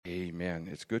Amen.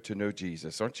 It's good to know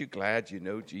Jesus. Aren't you glad you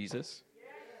know Jesus?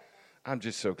 I'm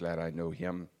just so glad I know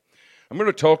him. I'm going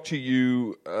to talk to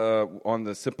you on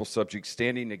the simple subject,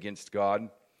 standing against God.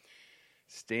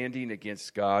 Standing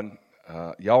against God.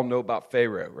 Y'all know about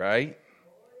Pharaoh, right?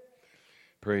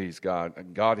 Praise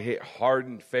God. God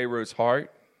hardened Pharaoh's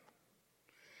heart.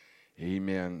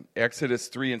 Amen. Exodus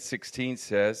 3:16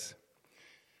 says,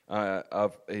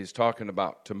 he's talking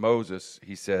about to Moses,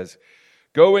 he says,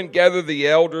 "Go and gather the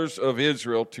elders of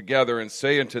Israel together and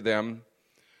say unto them,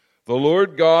 the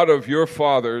Lord God of your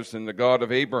fathers and the God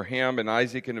of Abraham and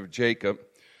Isaac and of Jacob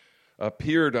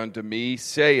appeared unto me,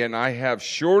 saying, I have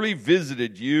surely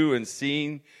visited you and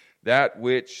seen that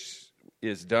which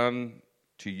is done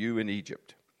to you in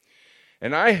Egypt.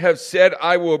 And I have said,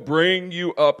 I will bring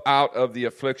you up out of the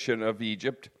affliction of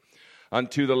Egypt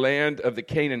unto the land of the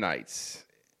Canaanites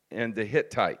and the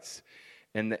Hittites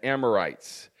and the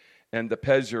Amorites and the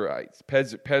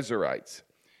Pezerites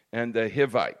and the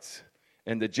Hivites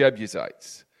and the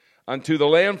Jebusites, unto the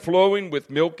land flowing with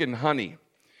milk and honey.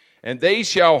 And they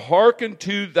shall hearken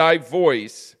to thy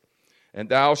voice, and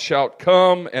thou shalt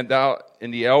come, and thou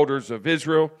and the elders of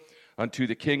Israel, unto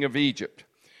the king of Egypt.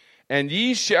 And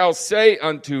ye shall say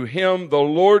unto him, the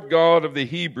Lord God of the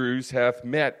Hebrews hath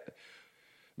met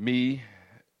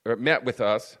with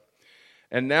us.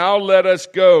 And now let us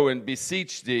go and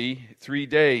beseech thee 3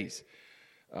 days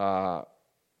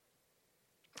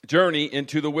journey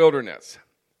into the wilderness,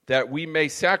 that we may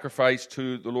sacrifice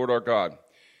to the Lord our God.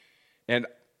 And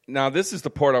now this is the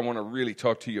part I want to really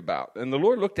talk to you about. And the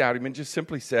Lord looked at him and just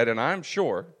simply said, and I'm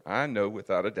sure, I know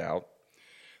without a doubt,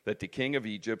 that the king of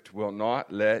Egypt will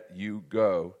not let you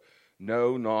go,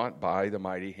 no, not by the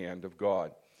mighty hand of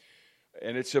God.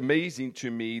 And it's amazing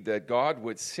to me that God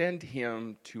would send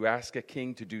him to ask a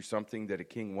king to do something that a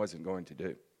king wasn't going to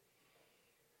do.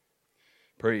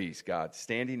 Praise God.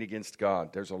 Standing against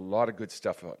God. There's a lot of good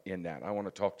stuff in that. I want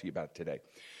to talk to you about today.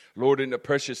 Lord, in the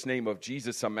precious name of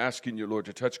Jesus, I'm asking you, Lord,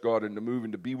 to touch God and to move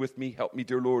and to be with me. Help me,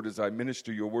 dear Lord, as I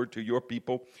minister your word to your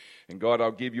people. And God,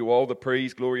 I'll give you all the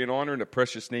praise, glory, and honor. In the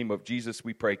precious name of Jesus,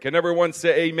 we pray. Can everyone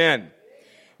say amen? Amen.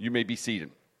 You may be seated.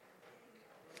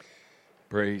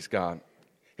 Praise God.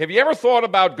 Have you ever thought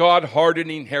about God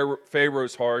hardening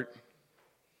Pharaoh's heart?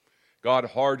 God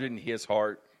hardened his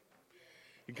heart.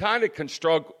 You kind of can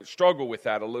struggle with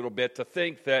that a little bit, to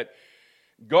think that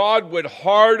God would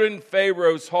harden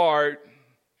Pharaoh's heart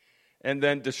and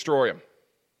then destroy him.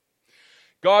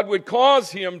 God would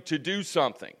cause him to do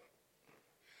something.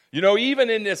 You know, even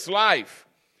in this life,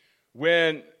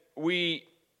 when we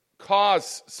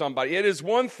cause somebody, it is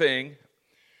one thing,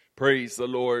 praise the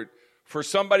Lord, for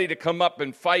somebody to come up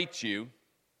and fight you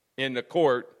in the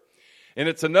court, and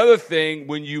it's another thing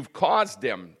when you've caused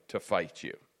them to fight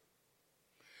you.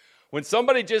 When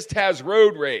somebody just has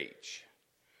road rage,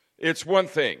 it's one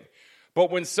thing.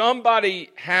 But when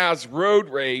somebody has road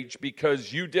rage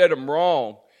because you did them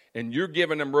wrong and you're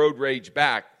giving them road rage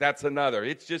back, that's another.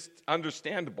 It's just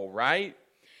understandable, right?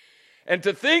 And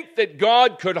to think that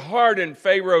God could harden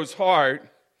Pharaoh's heart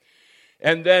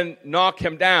and then knock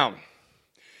him down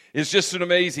is just an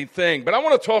amazing thing. But I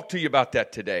want to talk to you about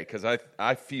that today, because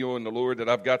I feel in the Lord that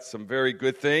I've got some very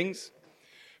good things.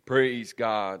 Praise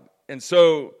God. And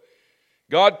so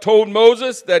God told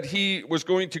Moses that he was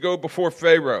going to go before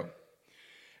Pharaoh.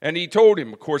 And he told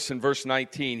him, of course, in verse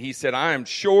 19, he said, I am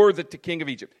sure that the king of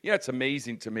Egypt. Yeah, it's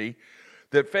amazing to me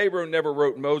that Pharaoh never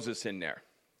wrote Moses in there.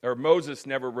 Or Moses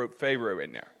never wrote Pharaoh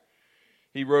in there.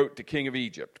 He wrote the king of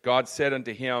Egypt. God said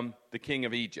unto him, the king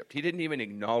of Egypt. He didn't even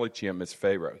acknowledge him as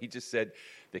Pharaoh. He just said,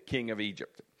 the king of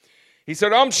Egypt. He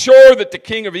said, I'm sure that the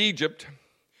king of Egypt,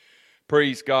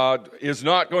 praise God, is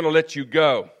not going to let you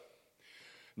go.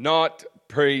 Not,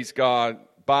 praise God,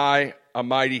 by a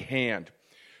mighty hand.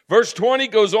 Verse 20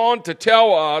 goes on to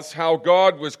tell us how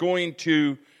God was going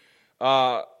to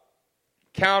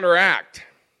counteract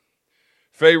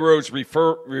Pharaoh's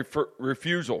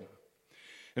refusal.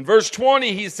 In verse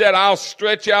 20, he said, I'll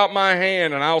stretch out my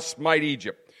hand and I'll smite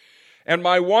Egypt, and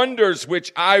my wonders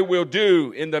which I will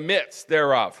do in the midst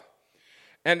thereof.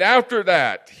 And after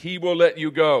that, he will let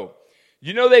you go.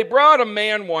 You know, they brought a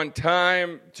man one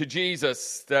time to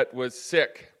Jesus that was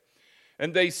sick.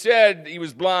 And they said he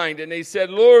was blind. And they said,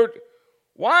 Lord,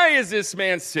 why is this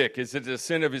man sick? Is it the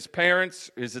sin of his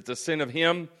parents? Is it the sin of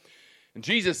him? And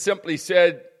Jesus simply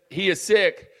said, he is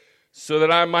sick so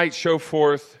that I might show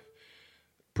forth,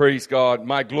 praise God,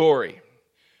 my glory.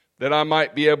 That I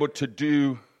might be able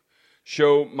to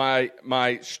show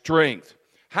my strength.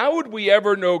 How would we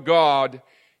ever know God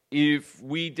if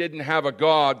we didn't have a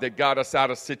God that got us out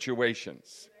of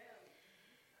situations?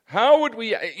 How would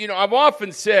we, I've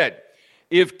often said,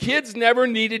 if kids never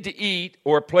needed to eat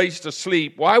or a place to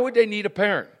sleep, why would they need a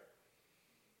parent?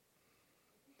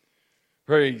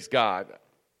 Praise God.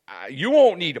 You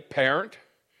won't need a parent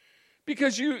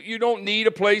because you don't need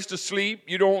a place to sleep.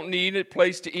 You don't need a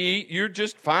place to eat. You're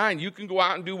just fine. You can go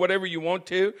out and do whatever you want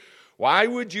to. Why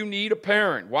would you need a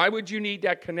parent? Why would you need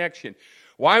that connection?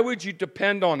 Why would you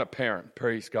depend on a parent?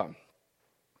 Praise God.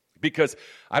 Because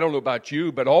I don't know about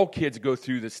you, but all kids go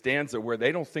through the stanza where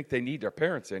they don't think they need their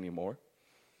parents anymore.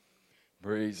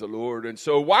 Praise the Lord. And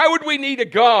so why would we need a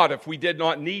God if we did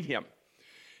not need him?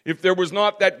 If there was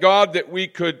not that God that we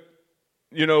could,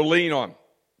 lean on.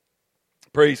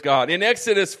 Praise God. In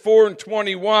Exodus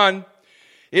 4:21,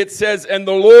 it says, "And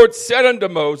the Lord said unto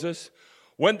Moses,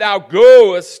 When thou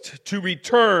goest to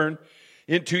return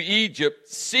into Egypt,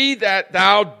 see that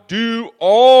thou do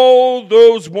all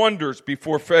those wonders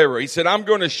before Pharaoh." He said, I'm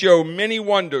going to show many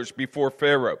wonders before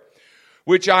Pharaoh,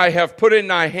 which I have put in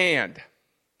thy hand.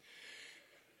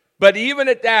 But even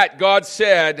at that, God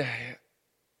said,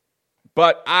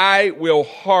 but I will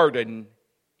harden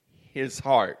his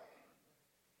heart,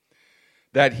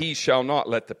 that he shall not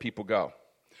let the people go.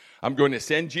 I'm going to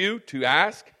send you to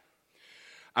ask.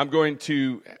 I'm going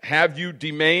to have you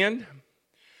demand.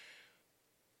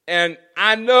 And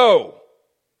I know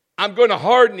I'm going to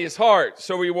harden his heart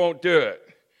so he won't do it.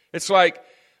 It's like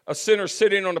a sinner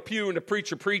sitting on a pew and the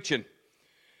preacher preaching.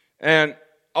 And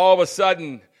all of a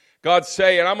sudden, God's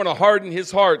saying, I'm going to harden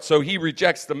his heart so he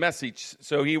rejects the message,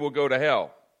 so he will go to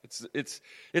hell. It's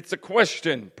a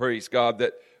question, praise God,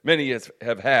 that many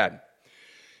have had.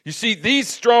 You see, these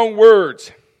strong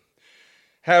words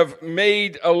have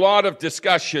made a lot of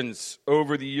discussions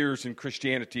over the years in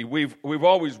Christianity. We've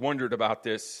always wondered about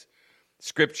this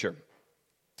scripture.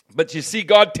 But you see,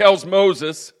 God tells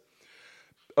Moses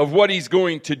of what he's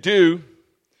going to do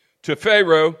to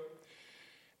Pharaoh,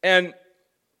 and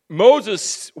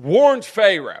Moses warns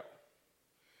Pharaoh.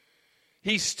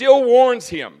 He still warns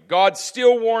him. God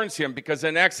still warns him, because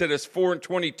in Exodus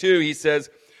 4:22 he says,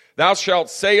 "Thou shalt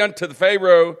say unto the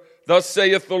Pharaoh, Thus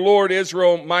saith the Lord,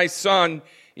 Israel, my son,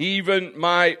 even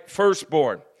my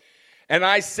firstborn. And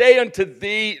I say unto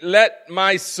thee, let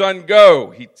my son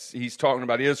go." He's talking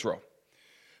about Israel.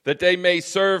 "That they may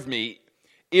serve me.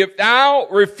 If thou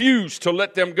refuse to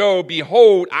let them go,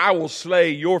 behold, I will slay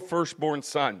your firstborn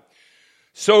son."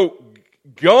 So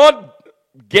God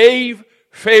gave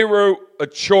Pharaoh a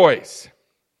choice.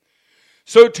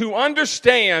 So to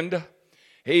understand,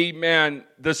 amen,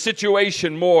 the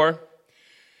situation more,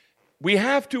 we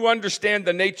have to understand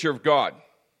the nature of God.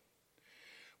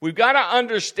 We've got to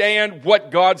understand what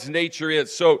God's nature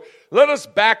is. So let us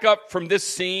back up from this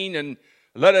scene and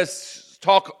let us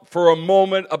talk for a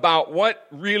moment about what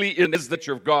really is the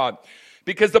nature of God.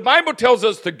 Because the Bible tells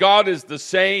us that God is the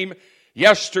same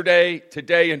yesterday,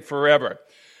 today, and forever.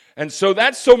 And so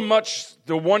that's so much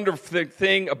the wonderful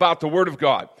thing about the Word of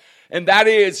God. And that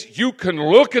is, you can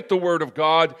look at the Word of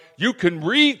God, you can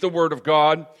read the Word of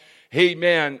God,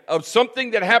 amen, of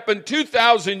something that happened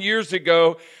 2,000 years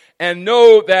ago, and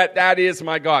know that that is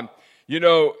my God. You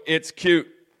know, it's cute.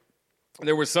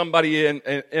 There was somebody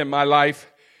in my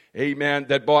life, amen,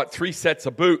 that bought 3 sets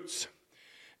of boots.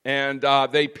 And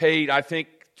they paid, I think,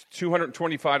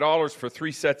 $225 for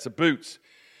 3 sets of boots.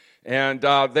 And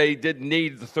they didn't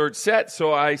need the 3rd set,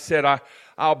 so I said,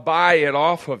 I'll buy it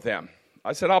off of them.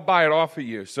 I said, I'll buy it off of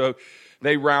you. So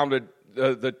they rounded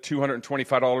the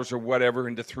 $225 or whatever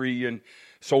into 3 and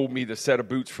sold me the set of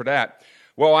boots for that.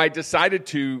 Well, I decided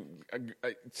to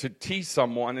tease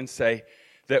someone and say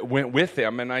that went with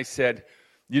them, and I said,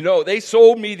 you know, they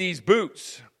sold me these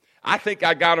boots. I think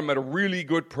I got them at a really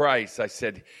good price. I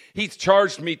said, he's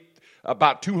charged me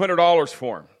about $200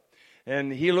 for them.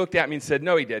 And he looked at me and said,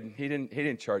 no, he didn't. He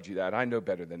didn't charge you that. I know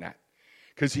better than that.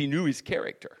 Because he knew his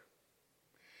character.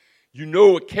 You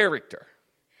know a character.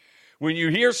 When you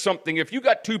hear something, if you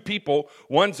got 2 people,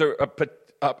 one's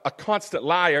a constant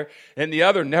liar and the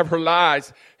other never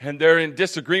lies, and they're in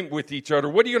disagreement with each other,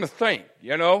 what are you going to think?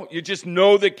 You know, you just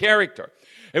know the character.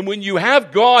 And when you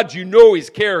have God, you know his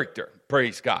character.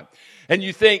 Praise God. And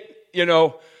you think, you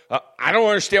know, I don't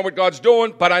understand what God's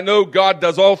doing, but I know God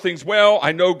does all things well.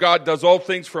 I know God does all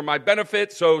things for my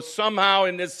benefit. So somehow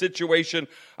in this situation,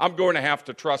 I'm going to have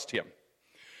to trust him.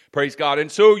 Praise God. And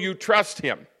so you trust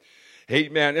him.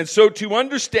 Amen. And so to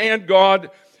understand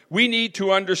God, we need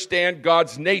to understand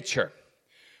God's nature.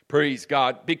 Praise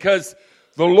God. Because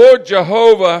the Lord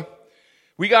Jehovah,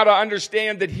 we got to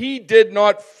understand that he did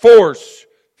not force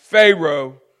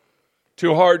Pharaoh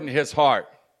to harden his heart.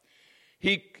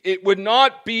 It would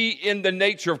not be in the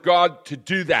nature of God to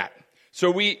do that. So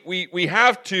we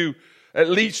have to at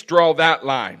least draw that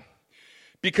line.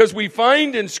 Because we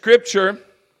find in Scripture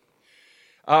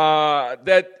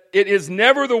that it is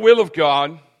never the will of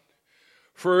God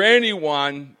for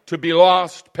anyone to be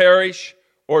lost, perish,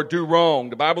 or do wrong.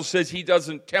 The Bible says He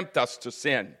doesn't tempt us to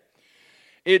sin.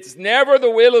 It's never the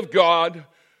will of God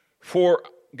for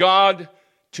God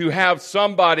to have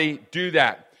somebody do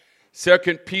that.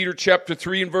 2 Peter chapter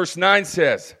 3 and verse 9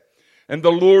 says, "And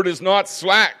the Lord is not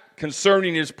slack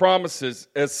concerning His promises,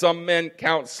 as some men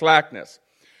count slackness,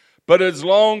 but is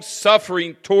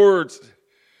long-suffering to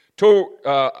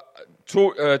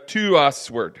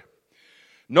usward,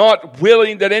 not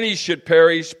willing that any should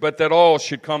perish, but that all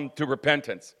should come to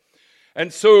repentance."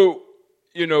 And so,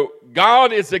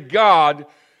 God is a God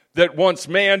that wants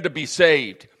man to be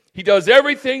saved. He does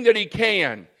everything that He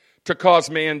can to cause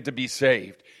man to be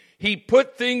saved. He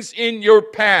put things in your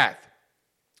path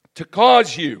to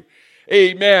cause you,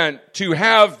 amen, to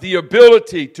have the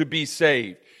ability to be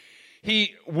saved.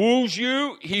 He woos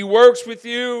you. He works with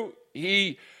you.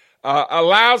 He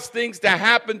allows things to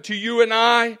happen to you and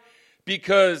I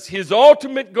because His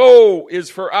ultimate goal is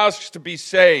for us to be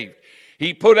saved.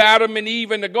 He put Adam and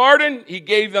Eve in the garden. He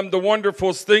gave them the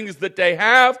wonderful things that they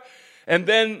have. And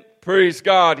then, praise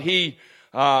God,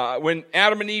 when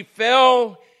Adam and Eve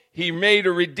fell, He made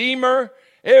a redeemer.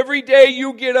 Every day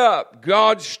you get up,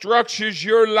 God structures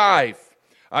your life.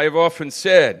 I have often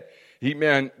said,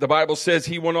 amen, the Bible says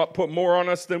He will not put more on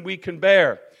us than we can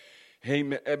bear.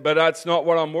 Amen. But that's not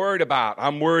what I'm worried about.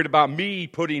 I'm worried about me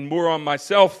putting more on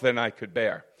myself than I could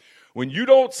bear. When you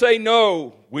don't say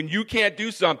no, when you can't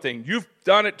do something, you've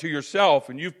done it to yourself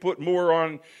and you've put more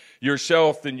on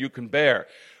yourself than you can bear.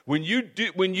 When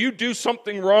you do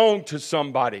something wrong to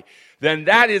somebody, then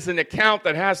that is an account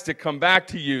that has to come back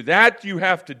to you. That you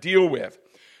have to deal with.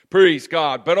 Praise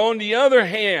God. But on the other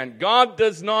hand, God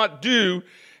does not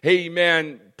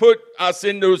put us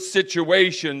in those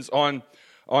situations on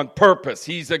purpose.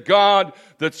 He's a God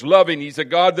that's loving. He's a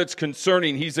God that's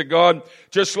concerning. He's a God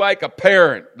just like a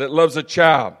parent that loves a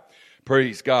child.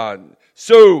 Praise God.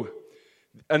 So,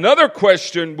 another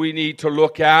question we need to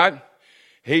look at,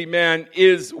 amen,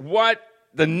 is what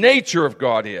the nature of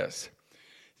God is.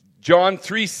 John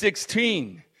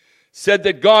 3:16 said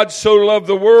that God so loved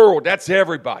the world. That's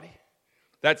everybody.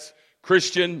 That's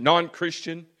Christian,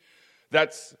 non-Christian.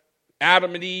 That's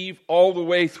Adam and Eve all the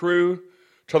way through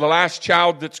to the last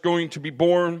child that's going to be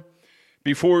born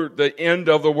before the end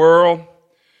of the world.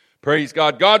 Praise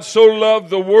God. God so loved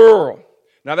the world.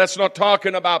 Now that's not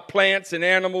talking about plants and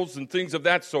animals and things of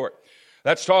that sort.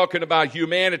 That's talking about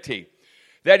humanity.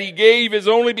 That He gave His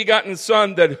only begotten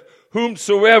Son, that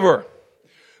whomsoever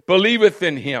believeth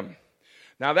in Him.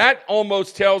 Now that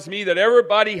almost tells me that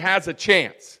everybody has a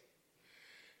chance.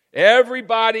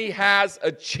 Everybody has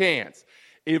a chance.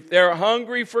 If they're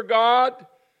hungry for God,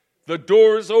 the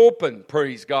door is open,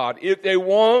 praise God. If they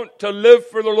want to live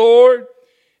for the Lord,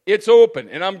 it's open.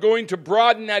 And I'm going to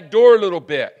broaden that door a little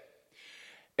bit.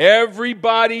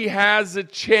 Everybody has a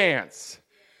chance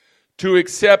to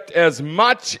accept as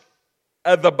much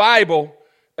of the Bible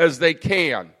as they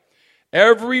can.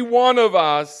 Every one of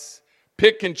us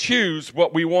pick and choose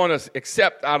what we want to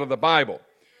accept out of the Bible.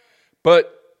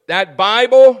 But that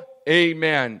Bible,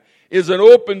 amen, is an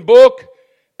open book,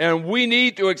 and we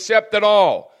need to accept it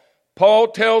all. Paul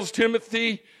tells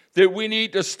Timothy that we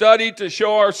need to study to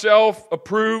show ourselves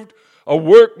approved, a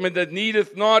workman that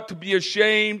needeth not to be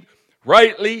ashamed,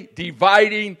 rightly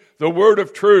dividing the word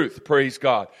of truth, praise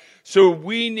God. So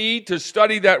we need to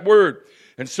study that word.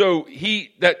 And so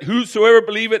that whosoever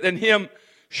believeth in Him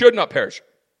should not perish.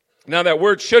 Now that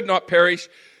word should not perish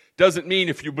doesn't mean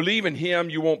if you believe in Him,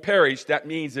 you won't perish. That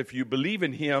means if you believe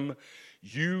in Him,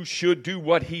 you should do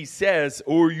what He says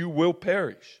or you will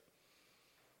perish.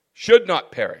 Should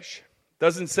not perish.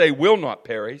 Doesn't say will not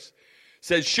perish. It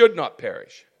says should not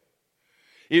perish.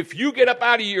 If you get up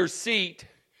out of your seat,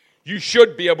 you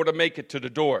should be able to make it to the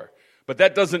door. But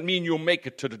that doesn't mean you'll make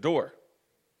it to the door.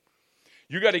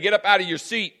 You got to get up out of your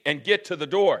seat and get to the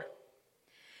door.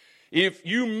 If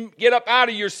you get up out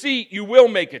of your seat, you will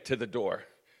make it to the door.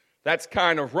 That's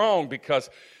kind of wrong because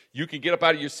you can get up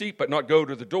out of your seat but not go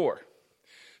to the door.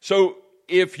 So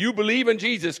if you believe in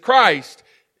Jesus Christ,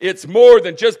 it's more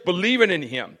than just believing in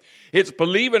Him. It's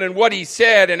believing in what He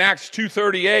said in Acts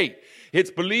 2:38. It's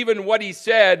believing what He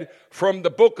said from the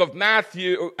book of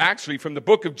Matthew, actually from the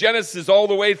book of Genesis all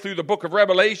the way through the book of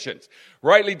Revelations.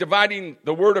 Rightly dividing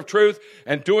the word of truth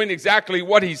and doing exactly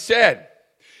what He said.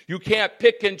 You can't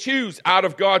pick and choose out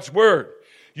of God's word.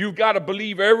 You've got to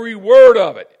believe every word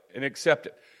of it and accept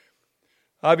it.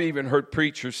 I've even heard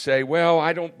preachers say, well,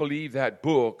 I don't believe that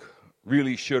book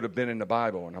really should have been in the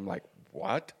Bible. And I'm like,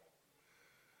 what?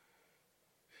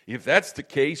 If that's the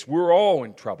case, we're all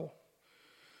in trouble.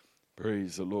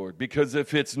 Praise the Lord. Because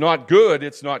if it's not good,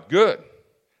 it's not good.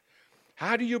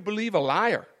 How do you believe a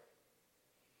liar?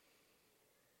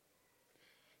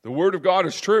 The word of God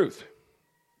is truth.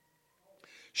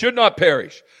 Should not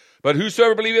perish. But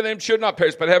whosoever believeth in him should not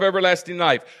perish, but have everlasting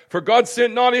life. For God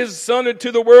sent not his Son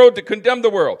into the world to condemn the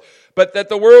world, but that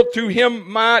the world through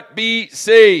him might be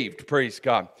saved. Praise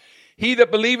God. He that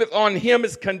believeth on him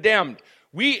is condemned.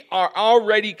 We are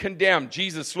already condemned.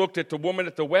 Jesus looked at the woman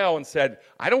at the well and said,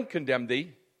 I don't condemn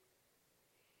thee.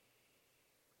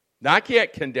 Now,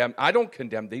 I don't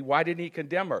condemn thee. Why didn't he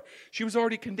condemn her? She was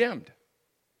already condemned.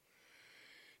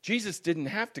 Jesus didn't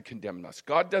have to condemn us.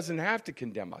 God doesn't have to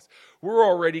condemn us. We're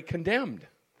already condemned.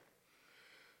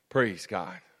 Praise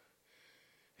God.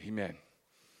 Amen.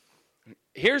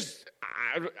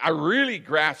 I really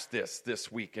grasped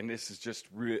this week, and this is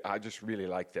I just really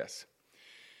like this.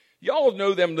 Y'all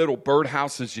know them little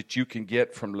birdhouses that you can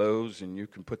get from Lowe's, and you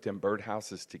can put them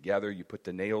birdhouses together. You put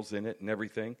the nails in it and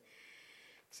everything.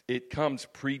 It comes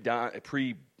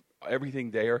everything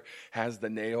there has the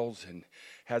nails and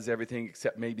has everything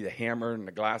except maybe the hammer and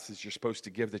the glasses you're supposed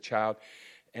to give the child.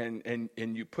 And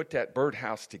you put that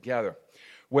birdhouse together.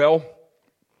 Well,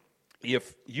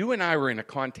 if you and I were in a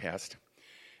contest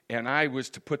and I was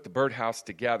to put the birdhouse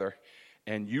together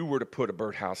and you were to put a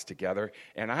birdhouse together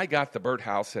and I got the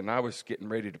birdhouse and I was getting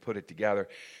ready to put it together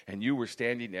and you were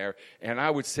standing there and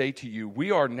I would say to you, we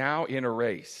are now in a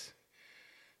race.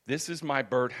 This is my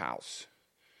birdhouse.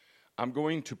 I'm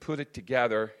going to put it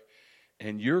together,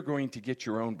 and you're going to get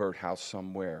your own birdhouse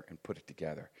somewhere and put it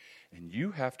together. And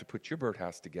you have to put your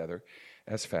birdhouse together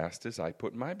as fast as I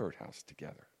put my birdhouse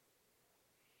together.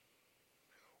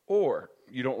 Or,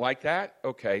 you don't like that?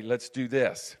 Okay, let's do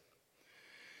this.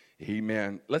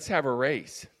 Amen. Let's have a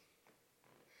race.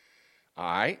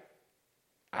 I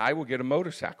will get a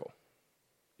motorcycle.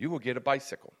 You will get a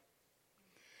bicycle.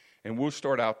 And we'll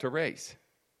start out to race.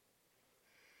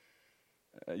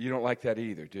 You don't like that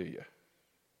either, do you?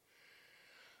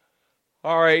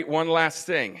 All right, one last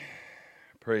thing.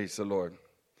 Praise the Lord.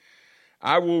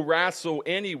 I will wrestle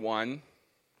anyone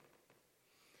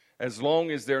as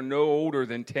long as they're no older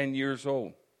than 10 years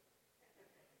old.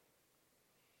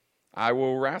 I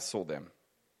will wrestle them.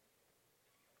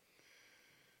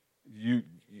 You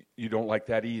don't like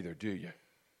that either, do you?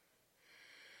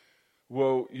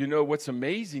 Well, you know what's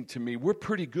amazing to me? We're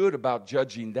pretty good about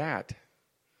judging that.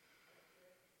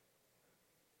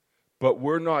 But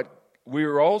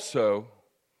we're also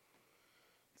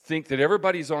think that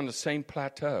everybody's on the same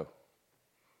plateau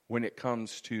when it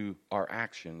comes to our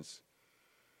actions.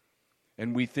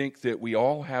 And we think that we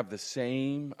all have the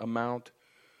same amount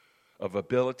of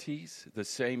abilities, the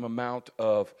same amount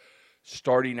of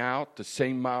starting out, the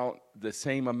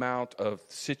same amount of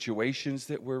situations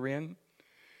that we're in.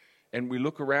 And we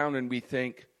look around and we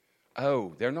think,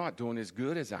 oh, they're not doing as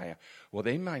good as I am. Well,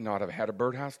 they might not have had a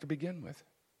birdhouse to begin with.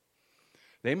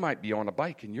 They might be on a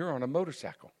bike and you're on a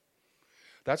motorcycle.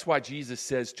 That's why Jesus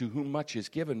says, to whom much is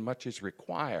given, much is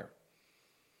required.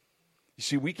 You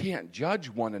see, we can't judge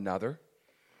one another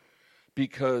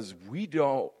because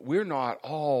we're not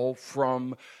all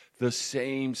from the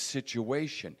same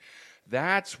situation.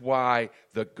 That's why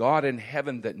the God in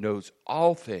heaven that knows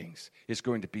all things is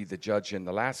going to be the judge in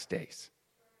the last days.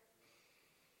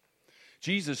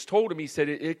 Jesus told him, he said,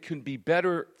 it can be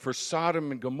better for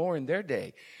Sodom and Gomorrah in their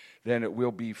day than it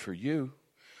will be for you.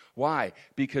 Why?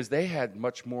 Because they had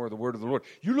much more of the word of the Lord.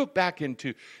 You look back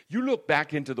into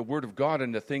the word of God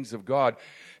and the things of God,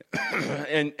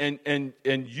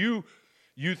 and you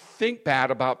think bad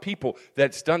about people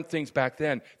that's done things back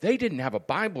then. They didn't have a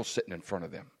Bible sitting in front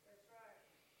of them.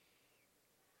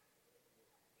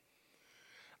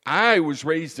 I was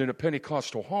raised in a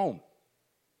Pentecostal home.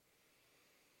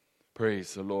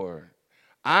 Praise the Lord.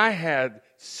 I had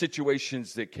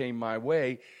situations that came my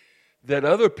way that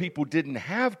other people didn't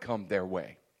have come their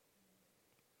way.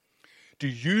 Do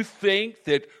you think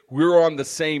that we're on the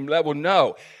same level?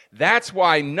 No. That's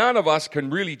why none of us can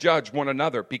really judge one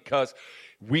another, because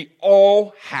we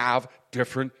all have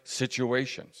different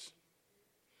situations.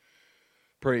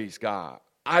 Praise God.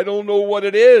 I don't know what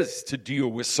it is to deal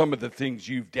with some of the things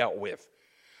you've dealt with.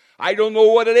 I don't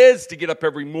know what it is to get up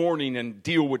every morning and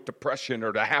deal with depression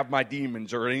or to have my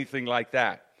demons or anything like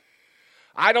that.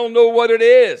 I don't know what it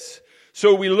is.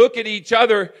 So we look at each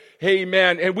other,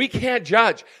 amen, and we can't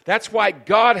judge. That's why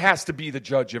God has to be the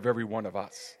judge of every one of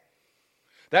us.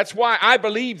 That's why I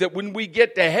believe that when we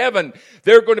get to heaven,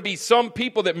 there are going to be some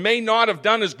people that may not have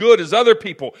done as good as other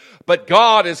people, but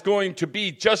God is going to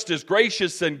be just as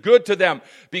gracious and good to them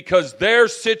because their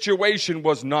situation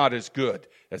was not as good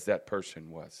as that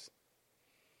person was.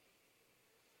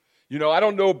 You know, I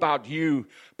don't know about you,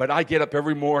 but I get up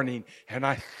every morning and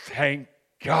I thank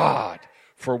God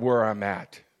for where I'm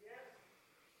at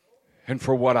and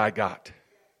for what I got.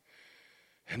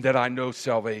 And that I know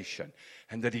salvation,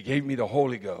 and that He gave me the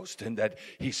Holy Ghost, and that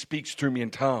He speaks through me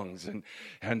in tongues,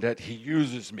 and that He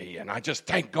uses me. And I just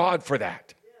thank God for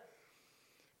that.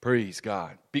 Praise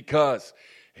God. Because,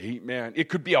 amen, it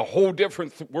could be a whole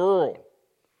different world.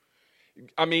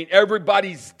 I mean,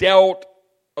 everybody's dealt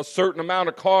a certain amount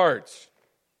of cards.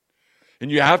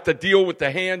 And you have to deal with the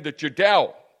hand that you're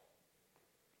dealt.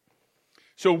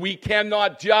 So we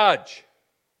cannot judge.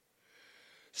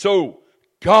 So,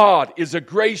 God is a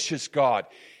gracious God.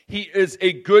 He is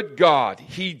a good God.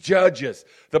 He judges.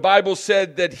 The Bible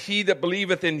said that he that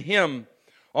believeth in Him,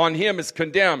 on Him is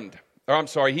condemned. Or I'm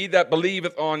sorry, he that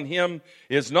believeth on Him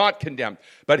is not condemned.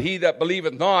 But he that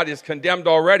believeth not is condemned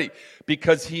already,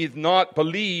 because he hath not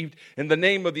believed in the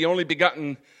name of the only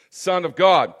begotten Son of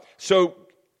God. So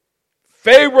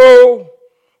Pharaoh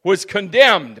was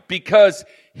condemned because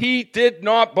he did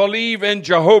not believe in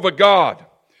Jehovah God.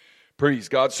 Praise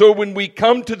God. So when we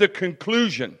come to the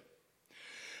conclusion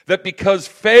that because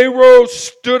Pharaoh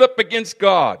stood up against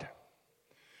God,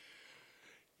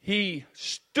 he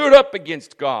stood up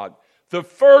against God. The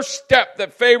first step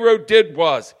that Pharaoh did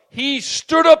was he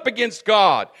stood up against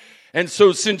God. And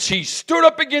so since he stood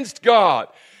up against God,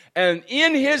 and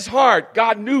in his heart,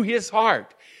 God knew his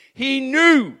heart. He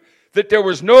knew that there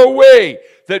was no way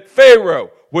that Pharaoh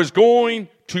was going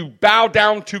to bow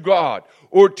down to God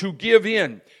or to give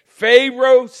in.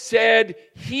 Pharaoh said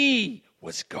he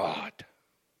was God.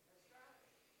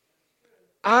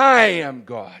 I am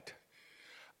God.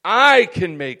 I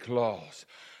can make laws.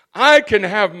 I can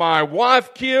have my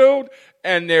wife killed,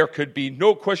 and there could be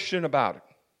no question about it.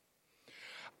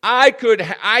 I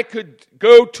could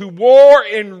go to war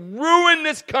and ruin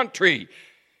this country,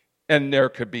 and there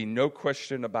could be no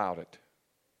question about it.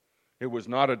 It was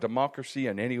not a democracy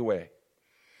in any way.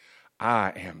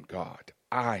 I am God.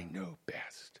 I know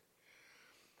best.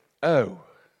 Oh,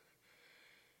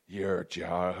 you're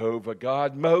Jehovah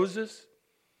God, Moses.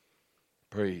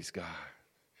 Praise God.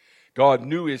 God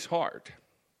knew his heart.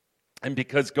 And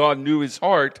because God knew his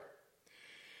heart,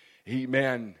 he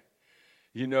didn't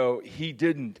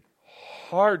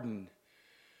harden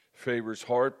Pharaoh's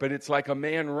heart, but it's like a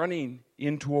man running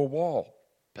into a wall.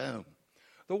 Boom.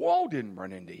 The wall didn't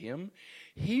run into him.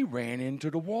 He ran into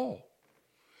the wall.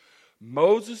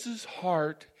 Moses'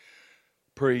 heart,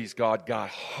 praise God, got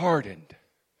hardened.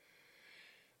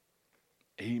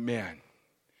 Amen.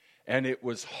 And it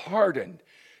was hardened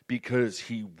because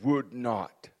he would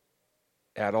not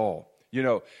at all. You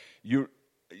know,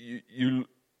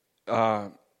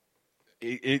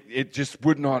 it just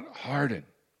would not harden.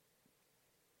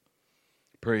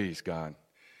 Praise God.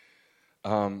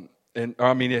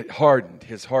 It hardened.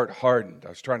 His heart hardened. I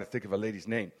was trying to think of a lady's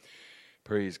name.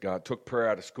 Praise God. Took prayer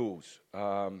out of schools.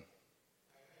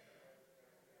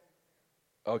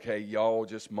 Okay, y'all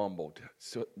just mumbled.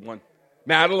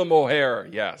 Madeline O'Hara,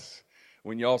 yes.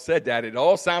 When y'all said that, it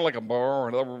all sounded like a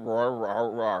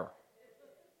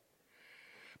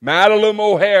Madeline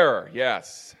O'Hara,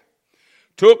 yes.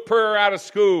 Took prayer out of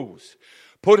schools.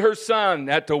 Put her son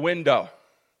at the window.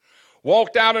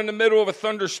 Walked out in the middle of a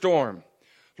thunderstorm.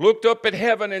 Looked up at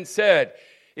heaven and said,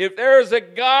 if there's a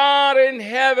God in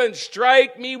heaven,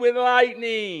 strike me with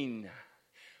lightning.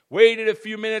 Waited a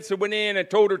few minutes and went in and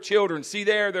told her children, see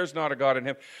there's not a God in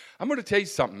heaven. I'm going to tell you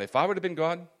something. If I would have been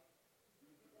God,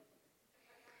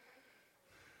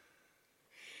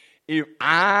 if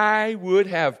I would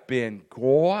have been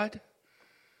God,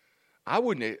 I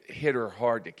wouldn't have hit her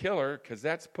hard to kill her, because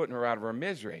that's putting her out of her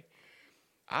misery.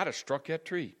 I'd have struck that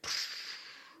tree.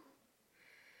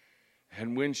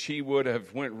 And when she would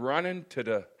have went running to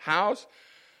the house,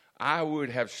 I would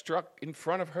have struck in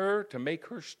front of her to make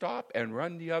her stop and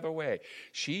run the other way.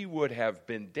 She would have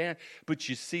been dead. But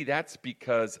you see, that's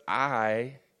because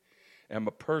I am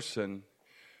a person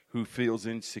who feels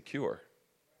insecure.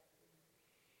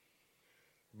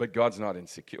 But God's not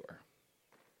insecure.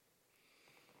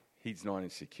 He's not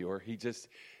insecure. He just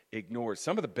ignores.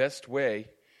 Some of the best way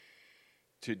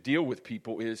to deal with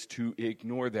people is to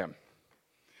ignore them.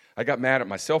 I got mad at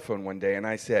my cell phone one day, and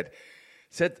I said,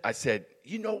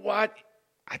 you know what?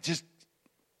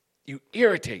 You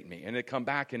irritate me. And it come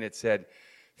back and it said,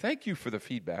 thank you for the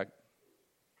feedback.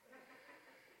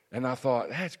 And I thought,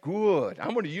 that's good.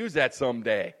 I'm going to use that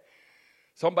someday.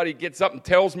 Somebody gets up and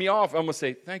tells me off, I'm going to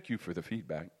say, thank you for the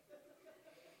feedback.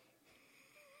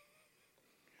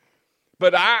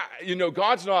 But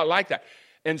God's not like that.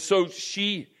 And so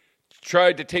she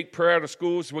tried to take prayer out of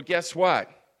schools. Well, guess what?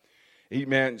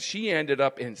 Amen. She ended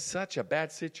up in such a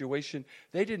bad situation.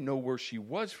 They didn't know where she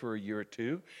was for a year or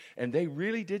two, and they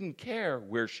really didn't care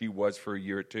where she was for a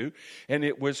year or two. And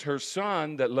it was her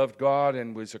son that loved God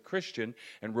and was a Christian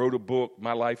and wrote a book,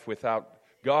 My Life Without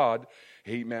God,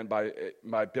 amen, by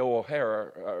Bill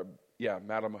O'Hara.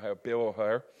 Madam O'Hara, Bill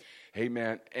O'Hara.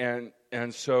 Amen. And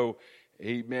so,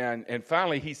 amen. And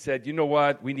finally he said, you know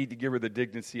what? We need to give her the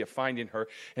dignity of finding her.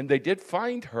 And they did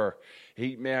find her.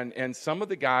 Amen. And some of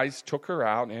the guys took her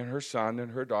out, and her son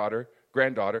and her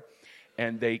granddaughter,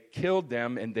 and they killed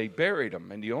them and they buried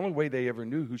them. And the only way they ever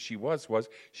knew who she was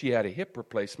she had a hip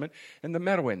replacement and the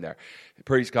metal in there.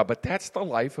 Praise God. But that's the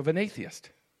life of an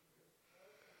atheist.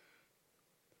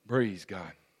 Praise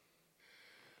God.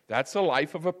 That's the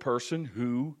life of a person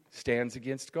who stands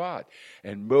against God.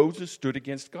 And Moses stood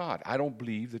against God. I don't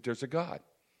believe that there's a God.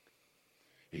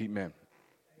 Amen.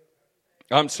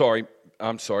 I'm sorry.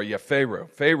 Yeah, Pharaoh.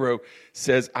 Pharaoh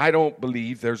says, I don't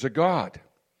believe there's a God.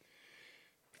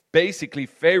 Basically,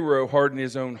 Pharaoh hardened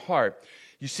his own heart.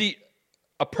 You see,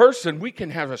 a person, we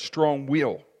can have a strong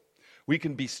will. We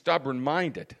can be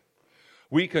stubborn-minded.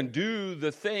 We can do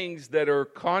the things that are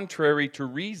contrary to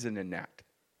reason in that.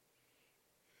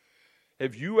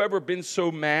 Have you ever been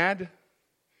so mad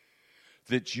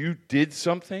that you did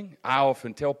something? I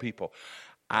often tell people,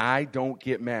 I don't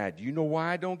get mad. You know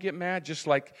why I don't get mad? Just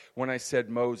like when I said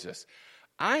Moses.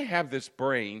 I have this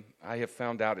brain, I have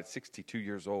found out at 62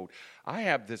 years old, I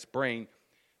have this brain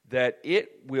that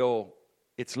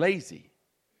it's lazy.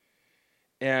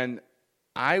 And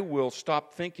I will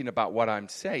stop thinking about what I'm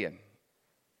saying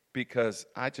because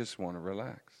I just want to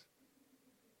relax.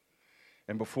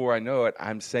 And before I know it,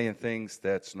 I'm saying things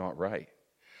that's not right.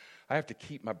 I have to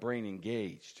keep my brain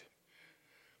engaged.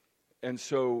 And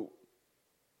so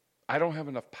I don't have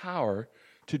enough power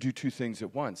to do two things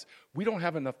at once. We don't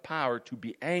have enough power to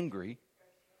be angry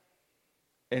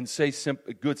and say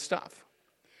good stuff.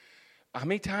 How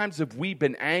many times have we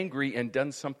been angry and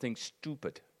done something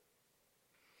stupid?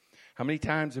 How many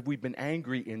times have we been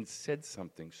angry and said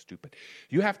something stupid?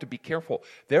 You have to be careful.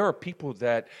 There are people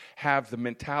that have the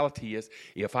mentality is,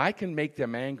 if I can make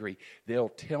them angry, they'll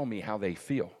tell me how they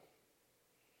feel.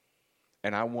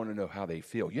 And I want to know how they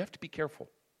feel. You have to be careful.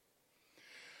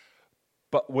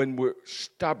 But when we're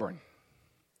stubborn,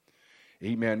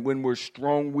 amen, when we're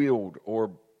strong-willed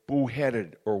or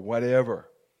bull-headed or whatever,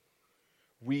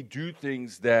 we do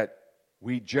things that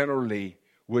we generally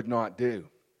would not do.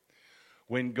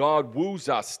 When God woos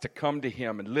us to come to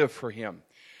Him and live for Him,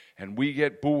 and we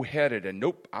get bull-headed and,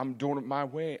 nope, I'm doing it my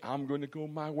way, I'm going to go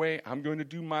my way, I'm going to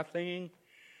do my thing,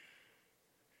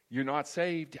 you're not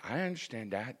saved. I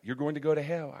understand that. You're going to go to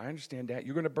hell. I understand that.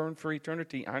 You're going to burn for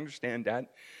eternity. I understand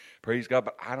that. Praise God,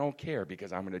 but I don't care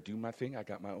because I'm going to do my thing. I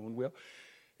got my own will.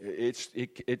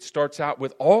 It starts out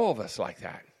with all of us like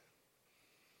that.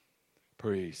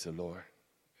 Praise the Lord.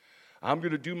 I'm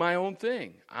going to do my own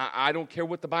thing. I don't care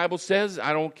what the Bible says.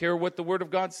 I don't care what the Word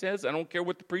of God says. I don't care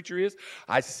what the preacher is.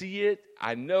 I see it.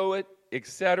 I know it,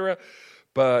 etc.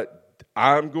 But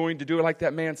I'm going to do it like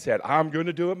that man said. I'm going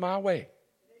to do it my way.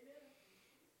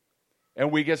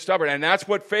 And we get stubborn. And that's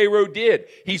what Pharaoh did.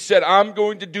 He said, I'm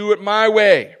going to do it my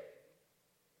way.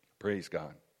 Praise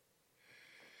God.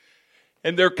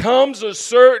 And there comes a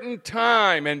certain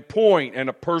time and point in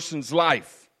a person's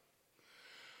life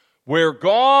where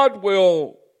God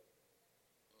will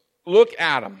look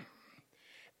at him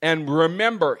and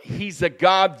remember, He's a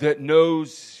God that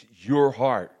knows your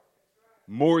heart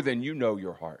more than you know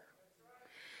your heart.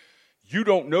 You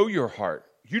don't know your heart.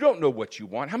 You don't know what you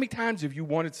want. How many times have you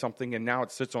wanted something and now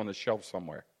it sits on the shelf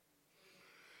somewhere?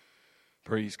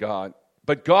 Praise God.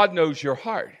 But God knows your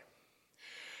heart.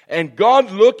 And God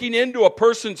looking into a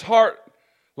person's heart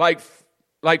like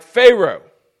Pharaoh.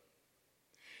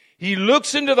 He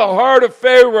looks into the heart of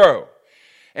Pharaoh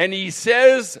and he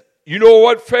says, you know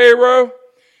what, Pharaoh?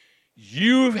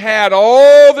 You've had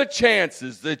all the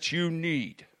chances that you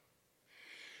need.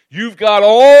 You've got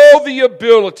all the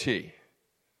ability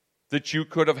that you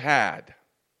could have had.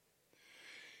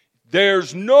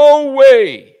 There's no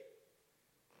way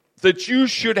that you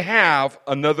should have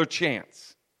another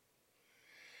chance.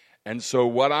 And so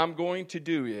what I'm going to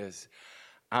do is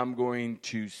I'm going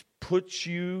to put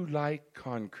you like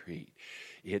concrete.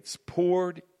 It's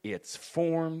poured, it's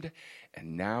formed,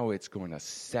 and now it's going to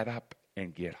set up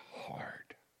and get hard.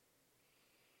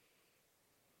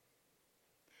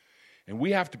 And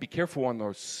we have to be careful on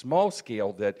the small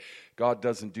scale that God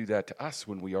doesn't do that to us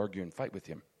when we argue and fight with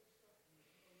Him.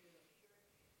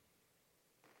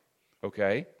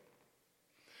 Okay?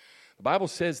 The Bible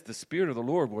says the Spirit of the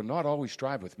Lord will not always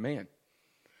strive with man.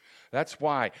 That's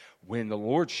why when the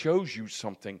Lord shows you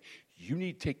something, you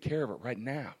need to take care of it right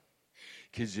now.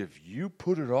 Because if you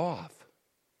put it off,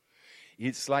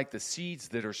 it's like the seeds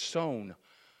that are sown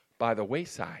by the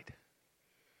wayside.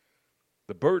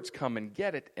 The birds come and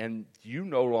get it, and you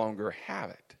no longer have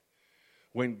it.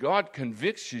 When God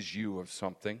convicts you of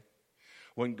something,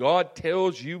 when God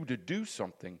tells you to do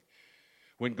something,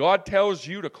 when God tells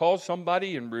you to call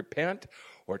somebody and repent,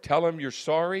 or tell them you're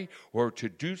sorry, or to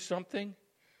do something,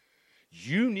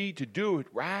 you need to do it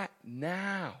right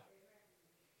now.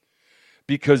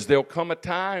 Because there'll come a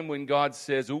time when God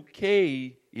says,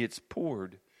 okay, it's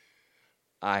poured.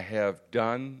 I have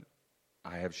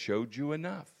showed you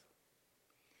enough.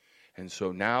 And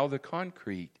so now the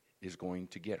concrete is going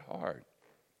to get hard.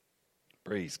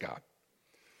 Praise God.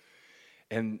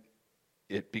 And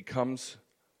it becomes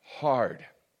hard.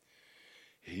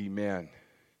 Amen.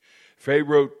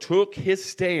 Pharaoh took his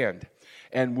stand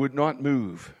and would not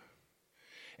move.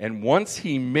 And once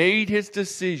he made his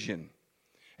decision,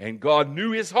 and God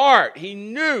knew his heart, he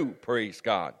knew, praise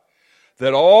God,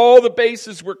 that all the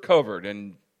bases were covered,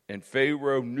 and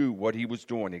Pharaoh knew what he was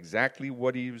doing, exactly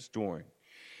what he was doing.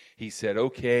 He said,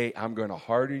 okay, I'm going to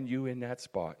harden you in that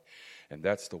spot, and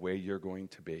that's the way you're going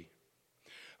to be.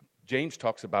 James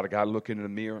talks about a guy looking in the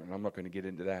mirror, and I'm not going to get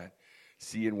into that,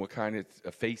 seeing what kind of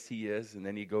a face he is, and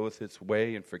then he goeth his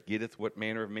way and forgetteth what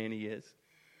manner of man he is.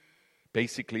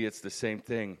 Basically, it's the same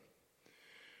thing.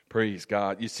 Praise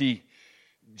God. You see,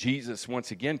 Jesus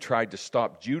once again tried to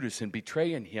stop Judas and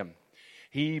betraying him.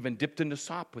 He even dipped in the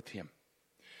sop with him.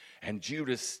 And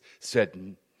Judas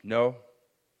said, no.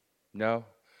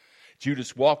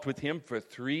 Judas walked with him for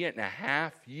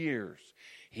 3.5 years.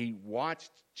 He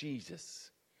watched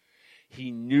Jesus.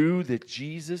 He knew that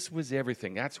Jesus was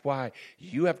everything. That's why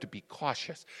you have to be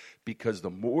cautious, because the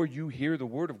more you hear the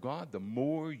word of God, the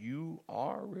more you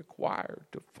are required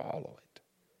to follow it.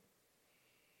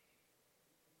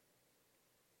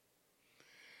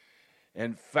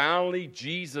 And finally,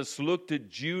 Jesus looked at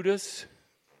Judas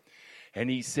and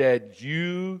he said,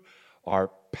 you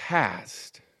are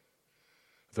past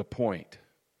the point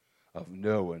of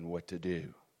knowing what to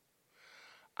do.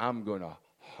 I'm going to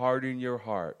harden your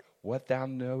heart. What thou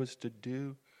knowest to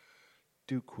do,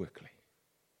 do quickly.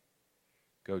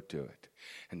 Go do it.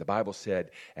 And the Bible said,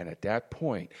 and at that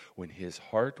point, when his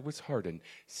heart was hardened,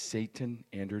 Satan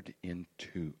entered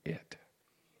into it.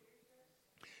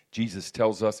 Jesus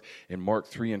tells us in Mark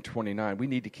 3:29, we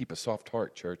need to keep a soft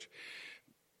heart, church.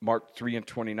 Mark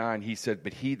 3:29, he said,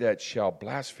 but he that shall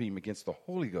blaspheme against the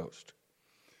Holy Ghost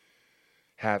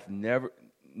hath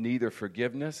neither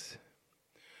forgiveness,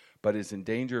 but is in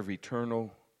danger of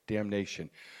eternal damnation.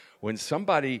 When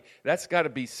somebody, that's got to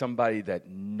be somebody that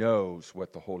knows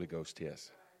what the Holy Ghost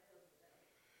is.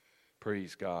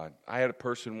 Praise God. I had a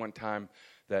person one time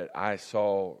that I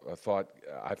saw,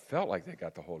 I felt like they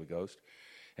got the Holy Ghost.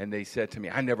 And they said to me,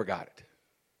 I never got it.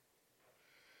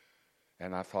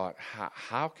 And I thought,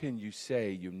 how can you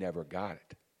say you never got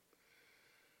it?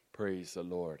 Praise the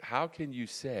Lord. How can you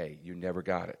say you never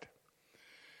got it?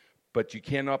 But you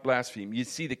cannot blaspheme. You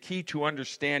see, the key to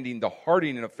understanding the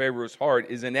hardening of Pharaoh's heart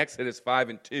is in Exodus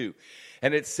 5:2.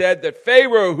 And it said that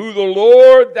Pharaoh, who is the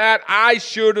Lord that I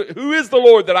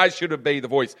should obey the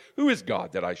voice? Who is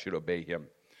God that I should obey him?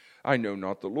 I know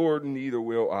not the Lord, neither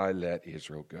will I let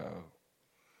Israel go.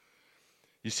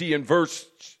 You see, in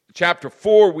chapter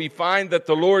 4, we find that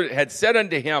the Lord had said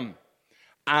unto him,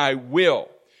 I will.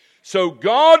 So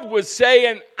God was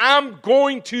saying, I'm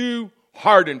going to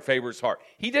harden Pharaoh's heart.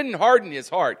 He didn't harden his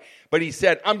heart, but he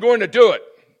said, I'm going to do it.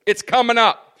 It's coming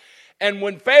up. And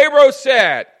when Pharaoh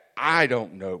said, I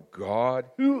don't know God,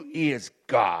 who is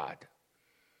God?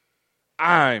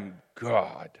 I'm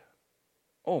God.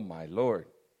 Oh, my Lord.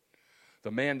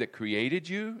 The man that created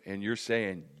you, and you're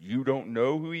saying you don't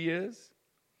know who he is?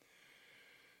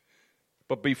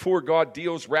 But before God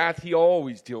deals wrath, he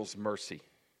always deals mercy.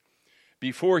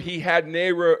 Before he had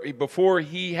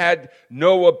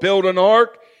Noah build an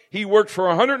ark, he worked for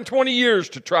 120 years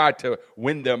to try to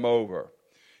win them over.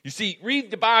 You see, read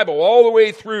the Bible all the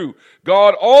way through.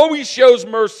 God always shows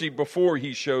mercy before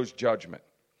he shows judgment.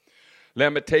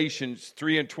 Lamentations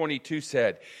 3:22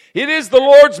 said, it is the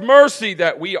Lord's mercy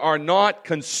that we are not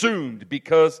consumed,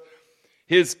 because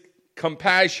his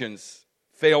compassions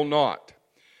fail not.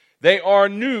 They are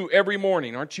new every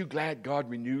morning. Aren't you glad God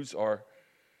renews our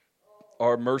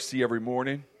mercy every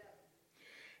morning?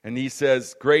 And he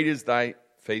says, great is thy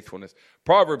faithfulness.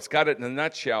 Proverbs got it in a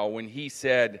nutshell when he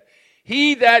said,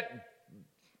 he that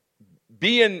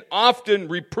being often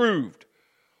reproved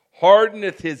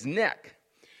hardeneth his neck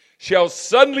shall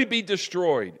suddenly be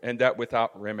destroyed, and that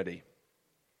without remedy.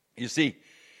 You see,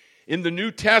 In the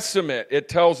New Testament, it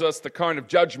tells us the kind of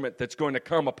judgment that's going to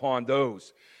come upon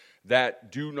those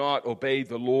that do not obey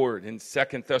the Lord. In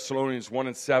 2 Thessalonians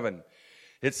 1:7,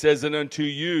 it says, "And unto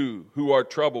you who are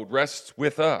troubled, rest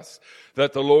with us,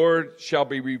 that the Lord shall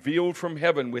be revealed from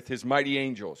heaven with his mighty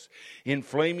angels, in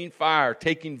flaming fire,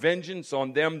 taking vengeance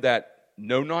on them that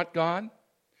know not God,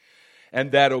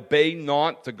 and that obey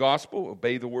not the gospel,"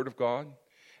 obey the word of God,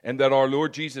 "and that our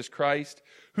Lord Jesus Christ,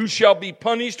 who shall be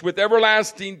punished with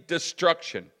everlasting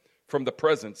destruction from the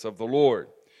presence of the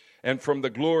Lord, and from the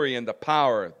glory and the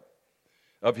power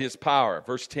of his power."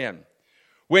 Verse 10,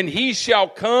 "When he shall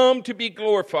come to be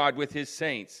glorified with his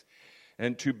saints,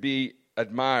 and to be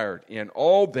admired in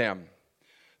all them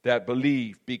that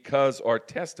believe, because our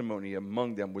testimony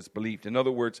among them was believed." In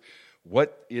other words,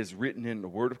 what is written in the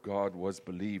Word of God was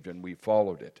believed, and we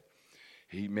followed it.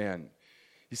 Amen.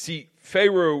 You see,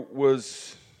 Pharaoh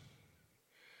was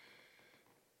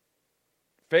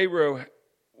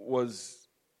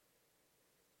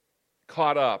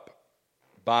caught up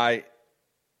by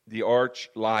the arch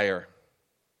liar.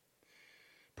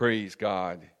 Praise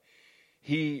God.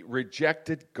 He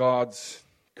rejected God's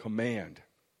command.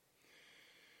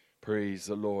 Praise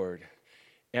the Lord.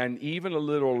 And even a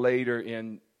little later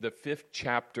in the 5th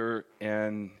chapter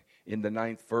and in the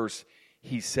 9th verse,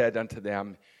 he said unto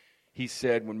them, he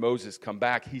said, when Moses come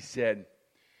back, he said,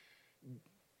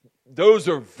 "Those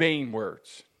are vain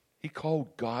words." He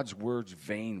called God's words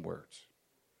vain words.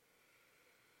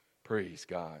 Praise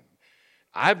God.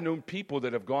 I've known people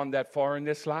that have gone that far in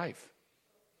this life,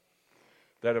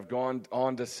 that have gone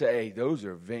on to say, those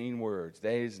are vain words.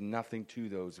 There is nothing to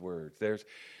those words.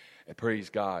 Praise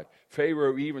God.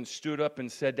 Pharaoh even stood up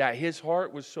and said that his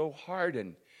heart was so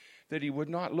hardened that he would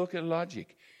not look at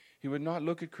logic. He would not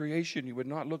look at creation. He would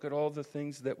not look at all the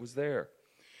things that was there.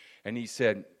 And he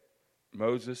said,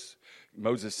 Moses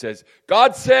says,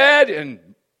 "God said,"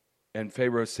 and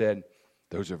Pharaoh said,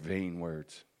 "Those are vain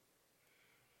words.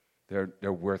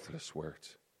 They're worthless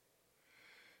words."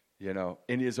 You know,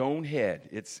 in his own head,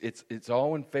 it's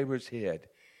all in Pharaoh's head.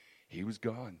 He was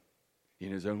gone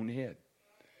in his own head.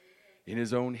 In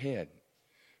his own head.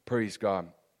 Praise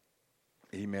God.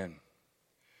 Amen.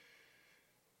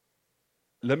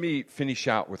 Let me finish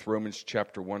out with Romans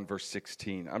chapter 1, verse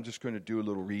 16. I'm just going to do a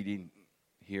little reading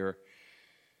here.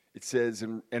 It says,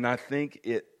 and I think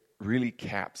it really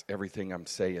caps everything I'm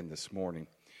saying this morning.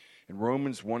 In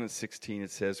Romans 1 and 16, it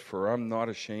says, "For I'm not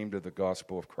ashamed of the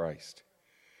gospel of Christ,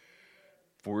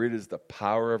 for it is the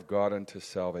power of God unto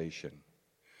salvation,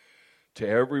 to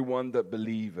everyone that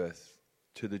believeth,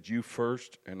 to the Jew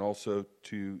first, and also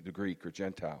to the Greek or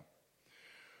Gentile.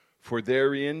 For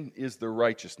therein is the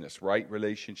righteousness," right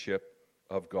relationship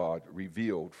of God,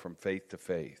 "revealed from faith to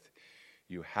faith."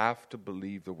 You have to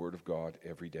believe the word of God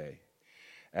every day.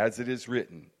 "As it is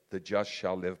written, the just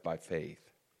shall live by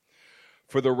faith.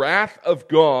 For the wrath of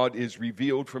God is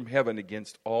revealed from heaven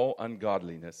against all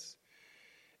ungodliness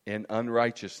and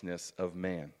unrighteousness of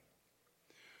man,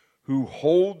 who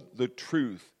hold the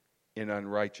truth in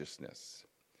unrighteousness,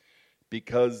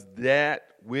 because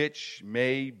that which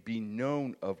may be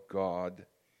known of God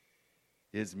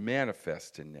is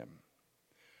manifest in them.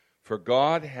 For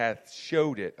God hath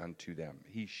showed it unto them."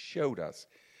 He showed us.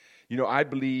 You know, I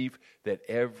believe that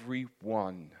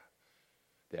everyone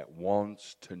that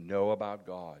wants to know about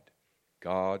God,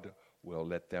 God will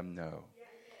let them know.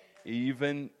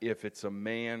 Even if it's a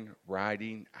man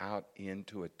riding out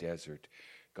into a desert,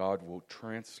 God will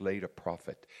translate a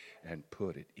prophet and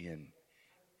put it in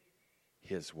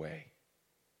his way.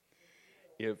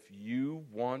 If you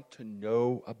want to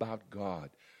know about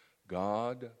God,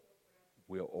 God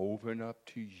will open up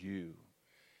to you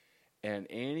and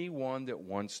anyone that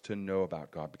wants to know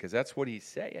about God, because that's what he's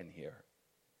saying here.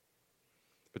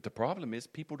 But the problem is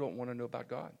people don't want to know about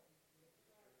God.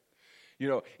 You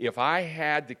know, if I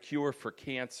had the cure for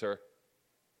cancer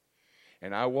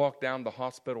and I walked down the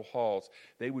hospital halls,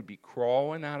 they would be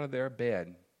crawling out of their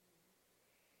bed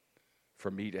for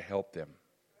me to help them.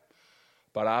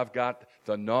 But I've got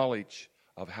the knowledge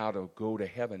of how to go to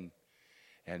heaven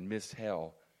and miss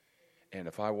hell. And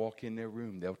if I walk in their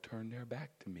room, they'll turn their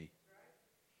back to me.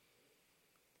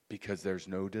 Because there's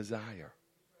no desire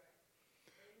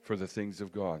for the things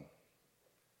of God.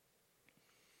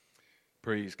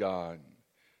 Praise God.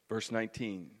 Verse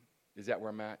 19. Is that where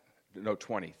I'm at? No,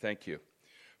 20. Thank you.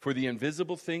 "For the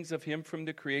invisible things of him from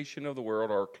the creation of the world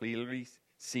are clearly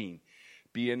seen,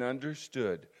 being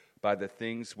understood by the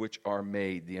things which are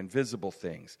made." The invisible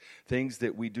things. Things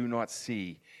that we do not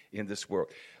see in this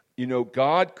world. You know,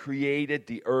 God created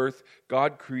the earth.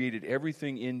 God created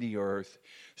everything in the earth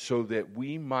so that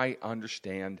we might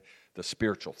understand the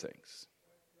spiritual things.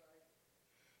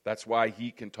 That's why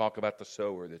he can talk about the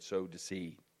sower that sowed the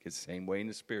seed. It's the same way in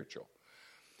the spiritual.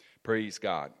 Praise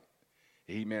God.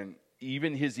 Amen.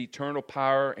 Even his eternal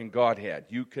power and Godhead.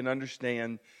 You can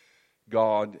understand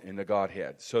God and the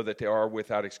Godhead so that they are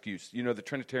without excuse. You know, the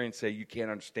Trinitarians say you can't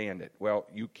understand it. Well,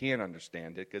 you can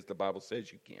understand it because the Bible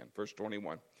says you can. Verse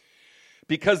 21.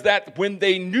 Because that when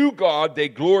they knew God, they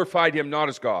glorified him not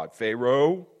as God.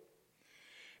 Pharaoh.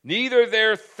 Neither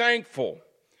they're thankful,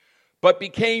 but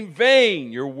became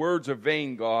vain. Your words are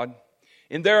vain, God.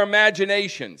 In their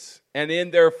imaginations and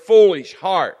in their foolish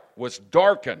heart was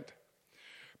darkened.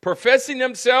 Professing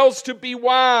themselves to be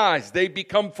wise, they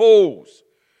become fools.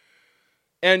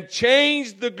 And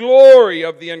changed the glory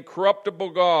of the incorruptible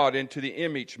God into the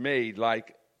image made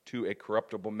like to a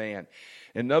corruptible man.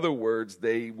 In other words,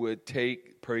 they would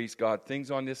take, praise God,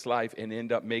 things on this life and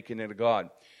end up making it a God.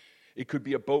 It could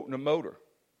be a boat and a motor.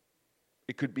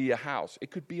 It could be a house.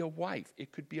 It could be a wife.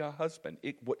 It could be a husband.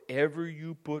 Whatever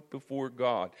you put before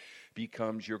God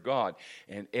becomes your God.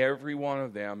 And every one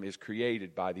of them is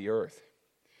created by the earth.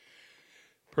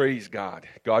 Praise God.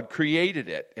 God created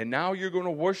it. And now you're going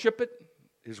to worship it,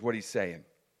 is what he's saying.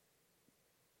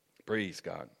 Praise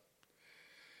God.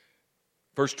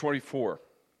 Verse 24.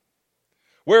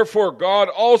 Wherefore God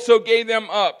also gave them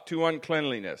up to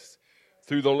uncleanliness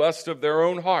through the lust of their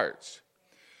own hearts,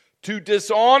 to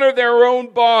dishonor their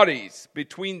own bodies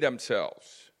between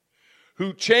themselves,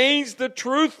 who changed the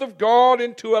truth of God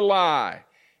into a lie,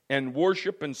 and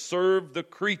worship and serve the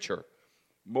creature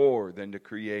more than the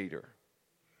Creator,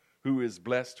 who is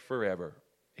blessed forever.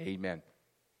 Amen.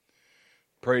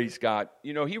 Praise God.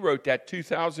 You know, he wrote that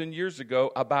 2,000 years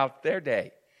ago about their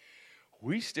day.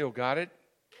 We still got it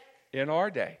in our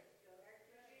day.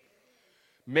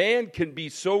 Man can be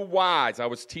so wise. I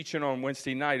was teaching on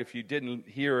Wednesday night, if you didn't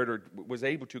hear it or was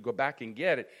able to, go back and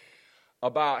get it,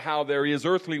 about how there is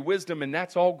earthly wisdom, and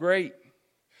that's all great.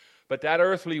 But that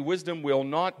earthly wisdom will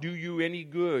not do you any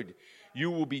good. You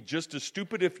will be just as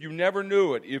stupid if you never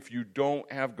knew it if you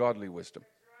don't have godly wisdom.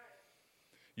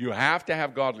 You have to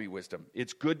have godly wisdom.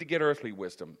 It's good to get earthly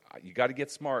wisdom. You got to get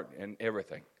smart and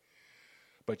everything.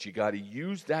 But you got to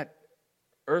use that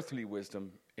earthly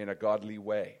wisdom in a godly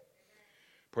way.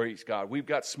 Praise God. We've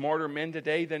got smarter men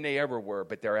today than they ever were,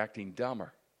 but they're acting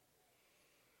dumber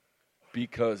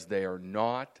because they are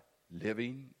not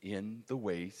living in the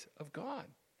ways of God.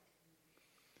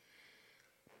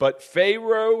 But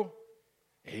Pharaoh,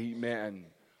 amen,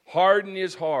 hardened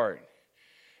his heart.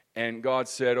 And God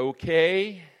said,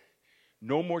 okay,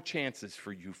 no more chances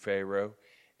for you, Pharaoh.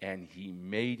 And he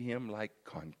made him like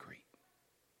concrete.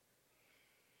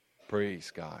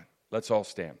 Praise God. Let's all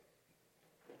stand.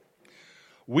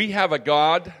 We have a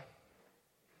God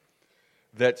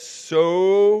that's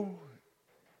so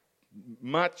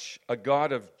much a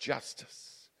God of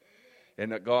justice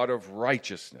and a God of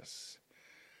righteousness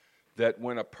that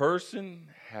when a person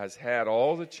has had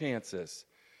all the chances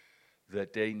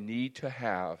that they need to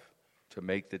have to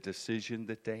make the decision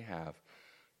that they have,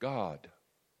 God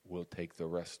will take the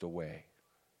rest away.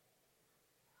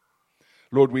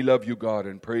 Lord, we love you, God,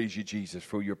 and praise you, Jesus,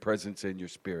 for your presence and your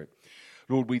spirit.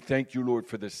 Lord, we thank you, Lord,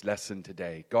 for this lesson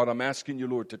today. God, I'm asking you,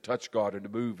 Lord, to touch, God, and to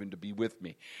move and to be with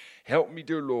me. Help me,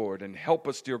 dear Lord, and help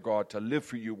us, dear God, to live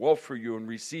for you, walk for you, and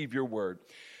receive your word.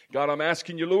 God, I'm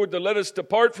asking you, Lord, to let us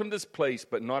depart from this place,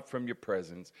 but not from your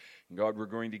presence. And God, we're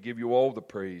going to give you all the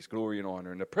praise, glory, and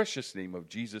honor. In the precious name of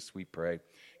Jesus we pray.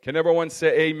 Can everyone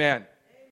say amen?